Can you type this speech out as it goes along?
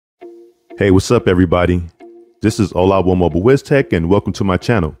Hey, what's up everybody? This is Olabo Mobile WizTech and welcome to my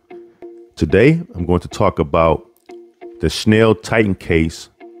channel. Today, I'm going to talk about the Schnail Titian case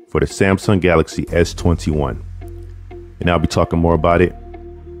for the Samsung Galaxy S21. And I'll be talking more about it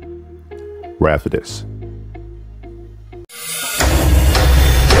right after this.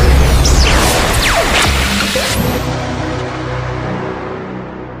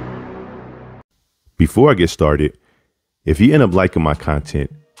 Before I get started, if you end up liking my content,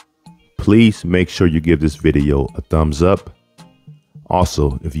 please make sure you give this video a thumbs up.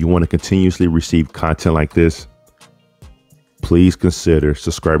 Also, if you want to continuously receive content like this, please consider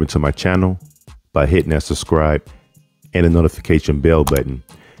subscribing to my channel by hitting that subscribe and the notification bell button.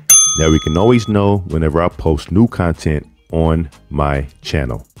 That we can always know whenever I post new content on my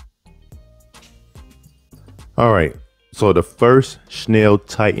channel. All right, so the first Schnail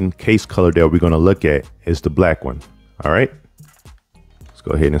Titian case color that we're going to look at is the black one. All right.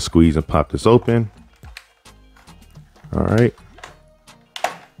 Go ahead and squeeze and pop this open. All right.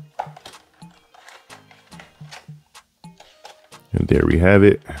 And there we have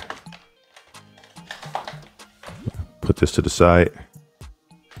it. Put this to the side.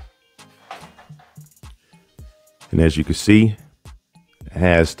 And as you can see, it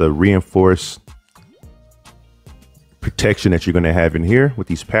has the reinforced protection that you're going to have in here with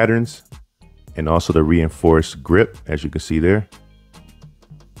these patterns, and also the reinforced grip, as you can see there.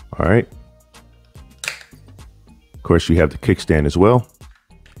 All right. Of course, you have the kickstand as well.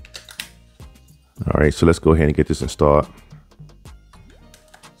 All right, so let's go ahead and get this installed.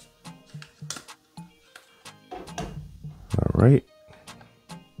 All right.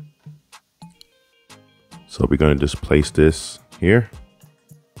 So we're going to just place this here.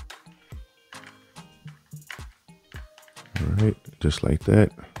 All right, just like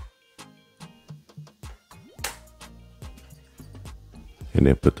that. And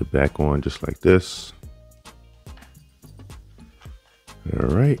then put the back on just like this. All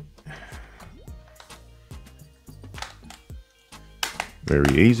right.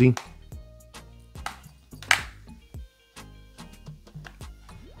 Very easy.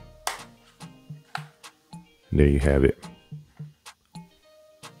 And there you have it.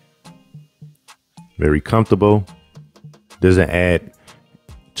 Very comfortable. Doesn't add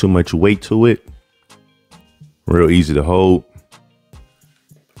too much weight to it. Real easy to hold.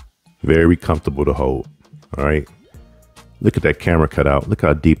 Very comfortable to hold. All right. Look at that camera cutout. Look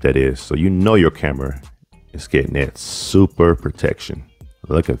how deep that is. So you know your camera is getting that super protection.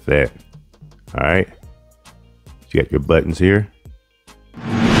 Look at that. All right. You got your buttons here.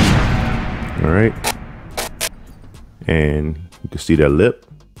 All right. And you can see that lip.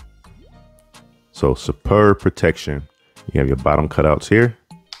 So superb protection. You have your bottom cutouts here.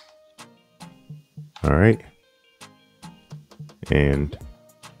 All right. And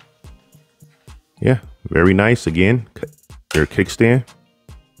yeah, very nice. Again, your kickstand.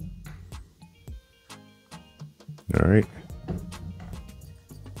 All right.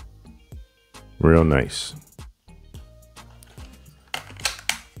 Real nice.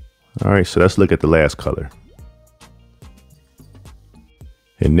 All right, so let's look at the last color.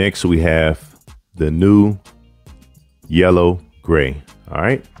 And next we have the new yellow gray. All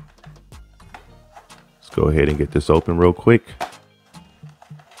right. Let's go ahead and get this open real quick.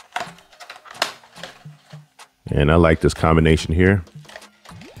 And I like this combination here.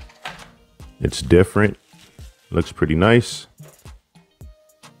 It's different. Looks pretty nice.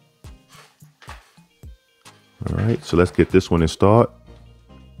 All right, so let's get this one installed.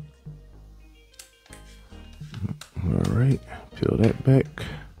 All right, peel that back.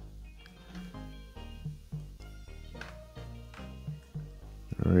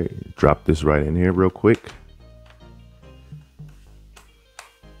 All right, drop this right in here real quick.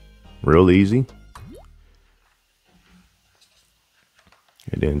 Real easy.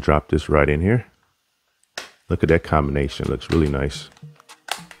 And then drop this right in here. Look at that combination. Looks really nice.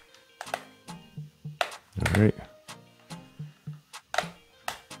 All right.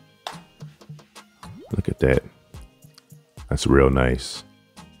 Look at that. That's real nice.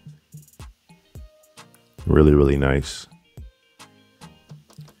 Really, really nice.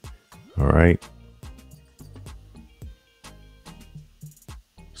 All right.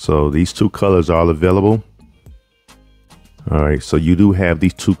 So these two colors are all available. All right, so you do have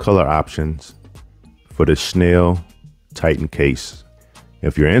these two color options for the Schnail Titian case.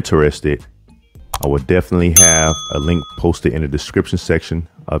 If you're interested, I will definitely have a link posted in the description section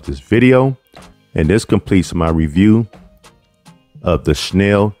of this video. And this completes my review of the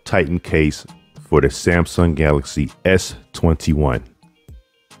Schnail Titian case for the Samsung Galaxy S21.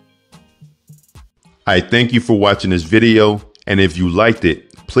 I thank you for watching this video, and if you liked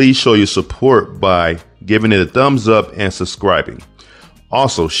it, please show your support by giving it a thumbs up and subscribing.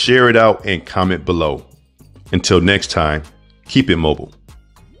 Also, share it out and comment below. Until next time, keep it mobile.